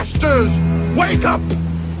masters. Wake up.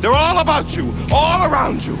 They're all about you, all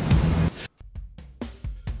around you.